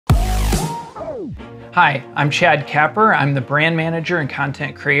Hi, I'm Chad Kapper. I'm the brand manager and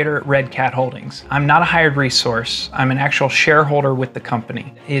content creator at Red Cat Holdings. I'm not a hired resource. I'm an actual shareholder with the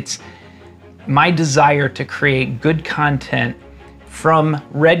company. It's my desire to create good content from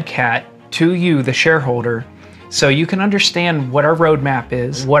Red Cat to you, the shareholder, so you can understand what our roadmap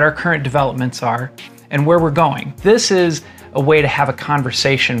is, what our current developments are, and where we're going. This is a way to have a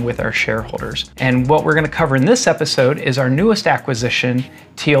conversation with our shareholders. And what we're going to cover in this episode is our newest acquisition,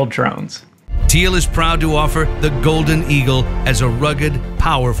 Teal Drones. Teal is proud to offer the Golden Eagle as a rugged,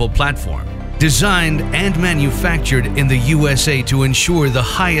 powerful platform, designed and manufactured in the USA to ensure the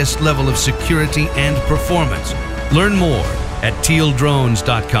highest level of security and performance. Learn more at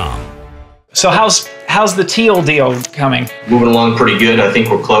tealdrones.com. So how's the Teal deal coming? Moving along pretty good. I think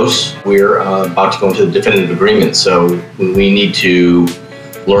we're close. We're about to go into the definitive agreement, so we need to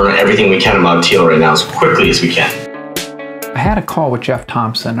learn everything we can about Teal right now as quickly as we can. I had a call with Jeff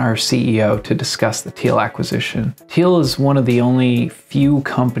Thompson, our CEO, to discuss the Teal acquisition. Teal is one of the only few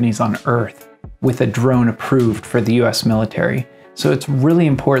companies on Earth with a drone approved for the US military. So it's really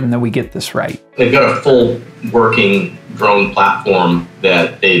important that we get this right. They've got a full working drone platform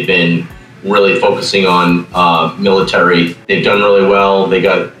that they've been really focusing on military. They've done really well. They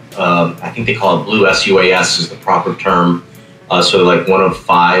got, I think they call it Blue SUAS is the proper term. So like one of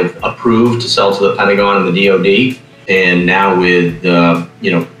 5 approved to sell to the Pentagon and the DoD. And now with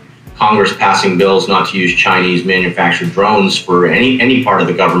Congress passing bills not to use Chinese manufactured drones for any part of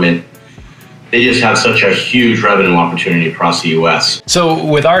the government, they just have such a huge revenue opportunity across the US. So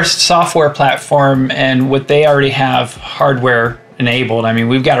with our software platform and what they already have hardware enabled, I mean,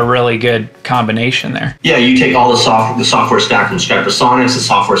 we've got a really good combination there. Yeah, you take all the software stack from Spectrasonics, the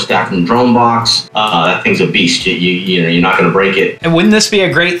software stack from DroneBox. That thing's a beast. You're not going to break it. And wouldn't this be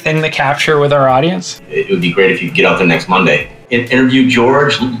a great thing to capture with our audience? It would be great if you could get out there next Monday. Interview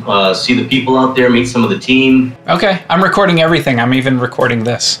George, see the people out there, meet some of the team. Okay, I'm recording everything. I'm even recording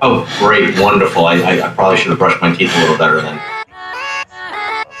this. Oh, great, wonderful. I probably should have brushed my teeth a little better then.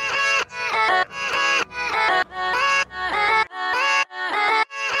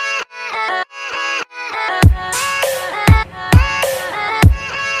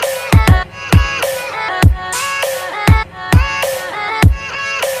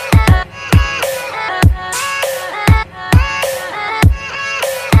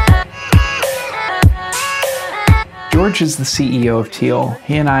 George is the CEO of Teal.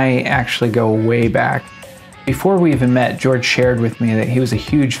 He and I actually go way back. Before we even met, George shared with me that he was a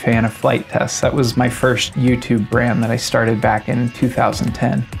huge fan of flight tests. That was my first YouTube brand that I started back in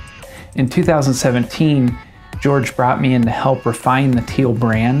 2010. In 2017, George brought me in to help refine the Teal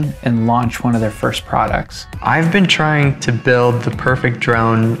brand and launch one of their first products. I've been trying to build the perfect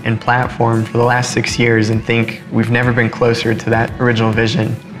drone and platform for the last 6 years and think we've never been closer to that original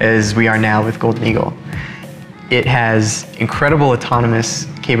vision as we are now with Golden Eagle. It has incredible autonomous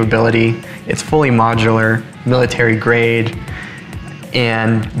capability. It's fully modular, military grade,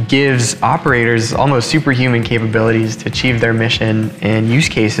 and gives operators almost superhuman capabilities to achieve their mission and use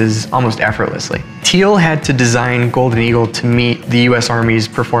cases almost effortlessly. Teal had to design Golden Eagle to meet the US Army's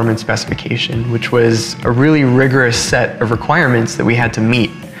performance specification, which was a really rigorous set of requirements that we had to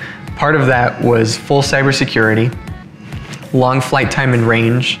meet. Part of that was full cybersecurity, long flight time and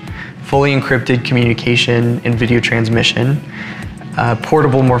range, fully encrypted communication and video transmission,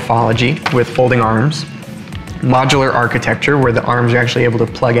 portable morphology with folding arms, modular architecture where the arms are actually able to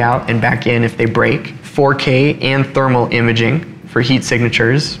plug out and back in if they break, 4K and thermal imaging for heat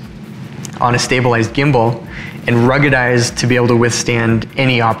signatures on a stabilized gimbal, and ruggedized to be able to withstand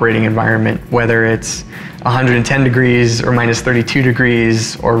any operating environment, whether it's 110 degrees or minus 32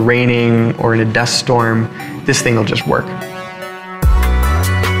 degrees or raining or in a dust storm, this thing will just work.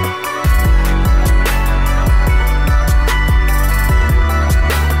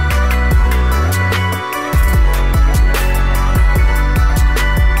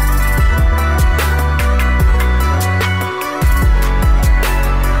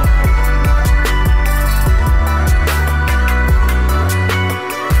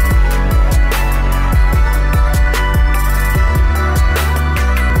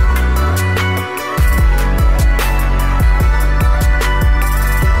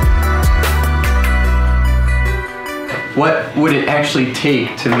 What would it actually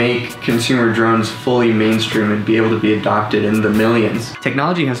take to make consumer drones fully mainstream and be able to be adopted in the millions?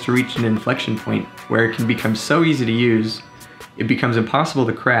 Technology has to reach an inflection point where it can become so easy to use, it becomes impossible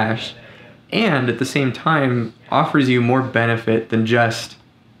to crash, and at the same time offers you more benefit than just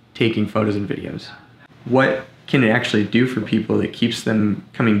taking photos and videos. What can it actually do for people that keeps them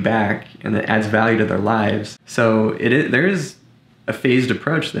coming back and that adds value to their lives? So there is a phased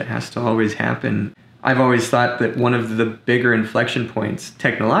approach that has to always happen. I've always thought that one of the bigger inflection points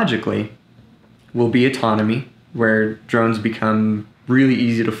technologically will be autonomy, where drones become really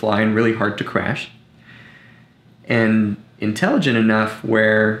easy to fly and really hard to crash, and intelligent enough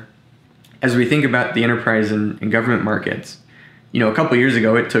where, as we think about the enterprise and government markets, a couple years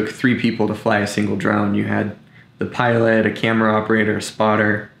ago it took 3 people to fly a single drone. You had the pilot, a camera operator, a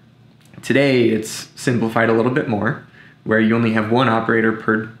spotter. Today it's simplified a little bit more, where you only have 1 operator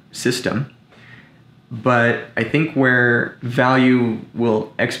per system. But I think where value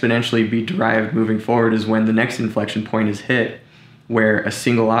will exponentially be derived moving forward is when the next inflection point is hit, where a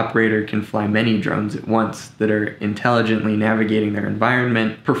single operator can fly many drones at once that are intelligently navigating their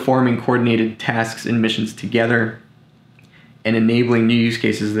environment, performing coordinated tasks and missions together, and enabling new use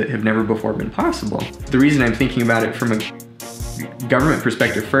cases that have never before been possible. The reason I'm thinking about it from a government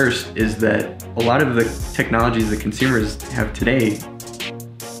perspective first is that a lot of the technologies that consumers have today,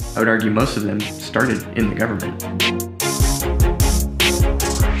 I would argue most of them started in the government.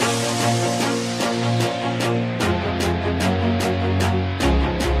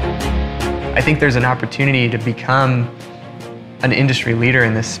 I think there's an opportunity to become an industry leader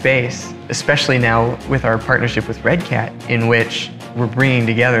in this space, especially now with our partnership with RedCat, in which we're bringing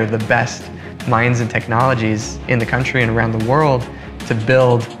together the best minds and technologies in the country and around the world to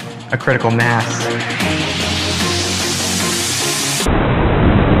build a critical mass.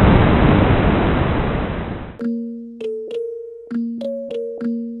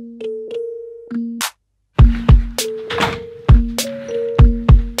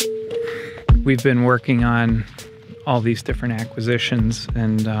 We've been working on all these different acquisitions,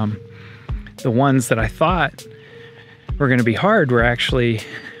 and the ones that I thought were going to be hard were actually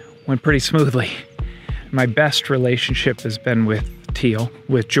went pretty smoothly. My best relationship has been with Teal,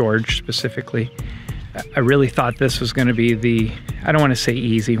 with George specifically. I really thought this was going to be I don't want to say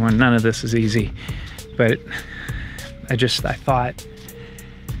easy one, none of this is easy, but I thought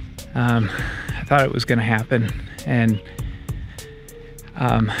it was going to happen, and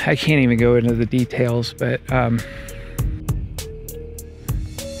I can't even go into the details, but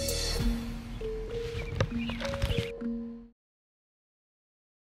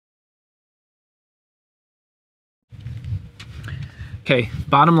okay,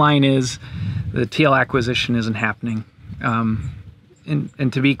 bottom line is the Teal acquisition isn't happening.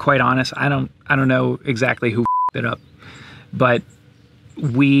 And to be quite honest, I don't know exactly who f***ed it up, but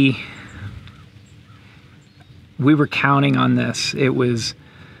we were counting on this.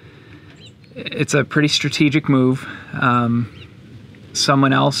 It's a pretty strategic move.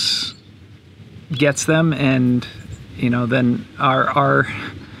 Someone else gets them, and then our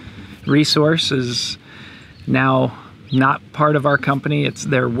resource is now not part of our company.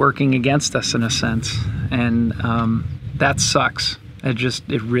 They're working against us in a sense, and that sucks.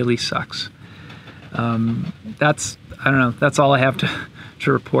 It really sucks. I don't know. That's all I have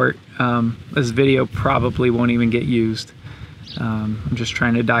to report. This video probably won't even get used. I'm just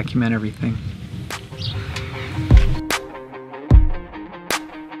trying to document everything.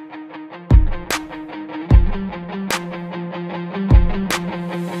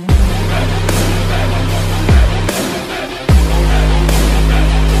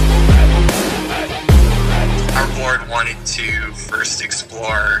 Our board wanted to first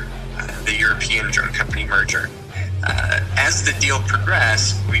explore the European drone company merger. As the deal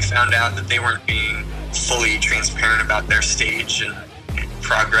progressed, we found out that they weren't being fully transparent about their stage and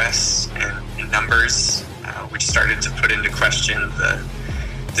progress and numbers, which started to put into question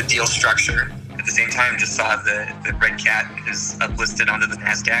the deal structure. At the same time, just saw that RedCat is uplisted onto the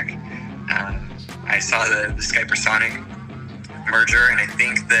Nasdaq. I saw the Skypersonic merger, and I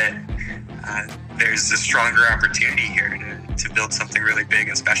think that there's a stronger opportunity here to build something really big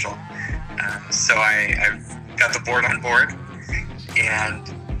and special. So I've got the board on board and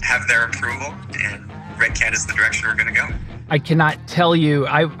have their approval, and RedCat is the direction we're going to go. I cannot tell you,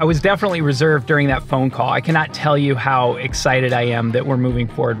 I was definitely reserved during that phone call. I cannot tell you how excited I am that we're moving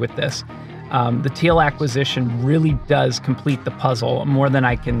forward with this. The Teal acquisition really does complete the puzzle more than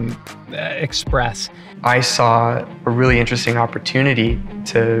I can express. I saw a really interesting opportunity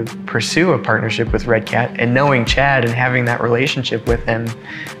to pursue a partnership with RedCat, and knowing Chad and having that relationship with him,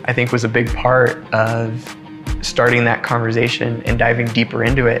 I think was a big part of starting that conversation and diving deeper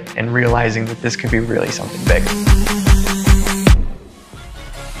into it and realizing that this could be really something big.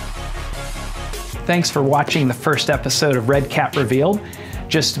 Thanks for watching the first episode of RedCat Revealed.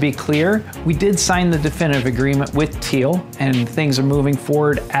 Just to be clear, we did sign the definitive agreement with Teal, and things are moving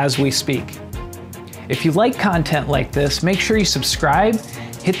forward as we speak. If you like content like this, make sure you subscribe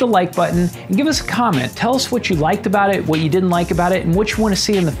hit the like button and give us a comment. Tell us what you liked about it, what you didn't like about it, and what you want to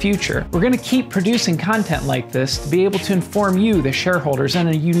see in the future. We're going to keep producing content like this to be able to inform you, the shareholders, in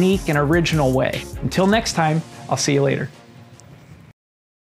a unique and original way. Until next time, I'll see you later.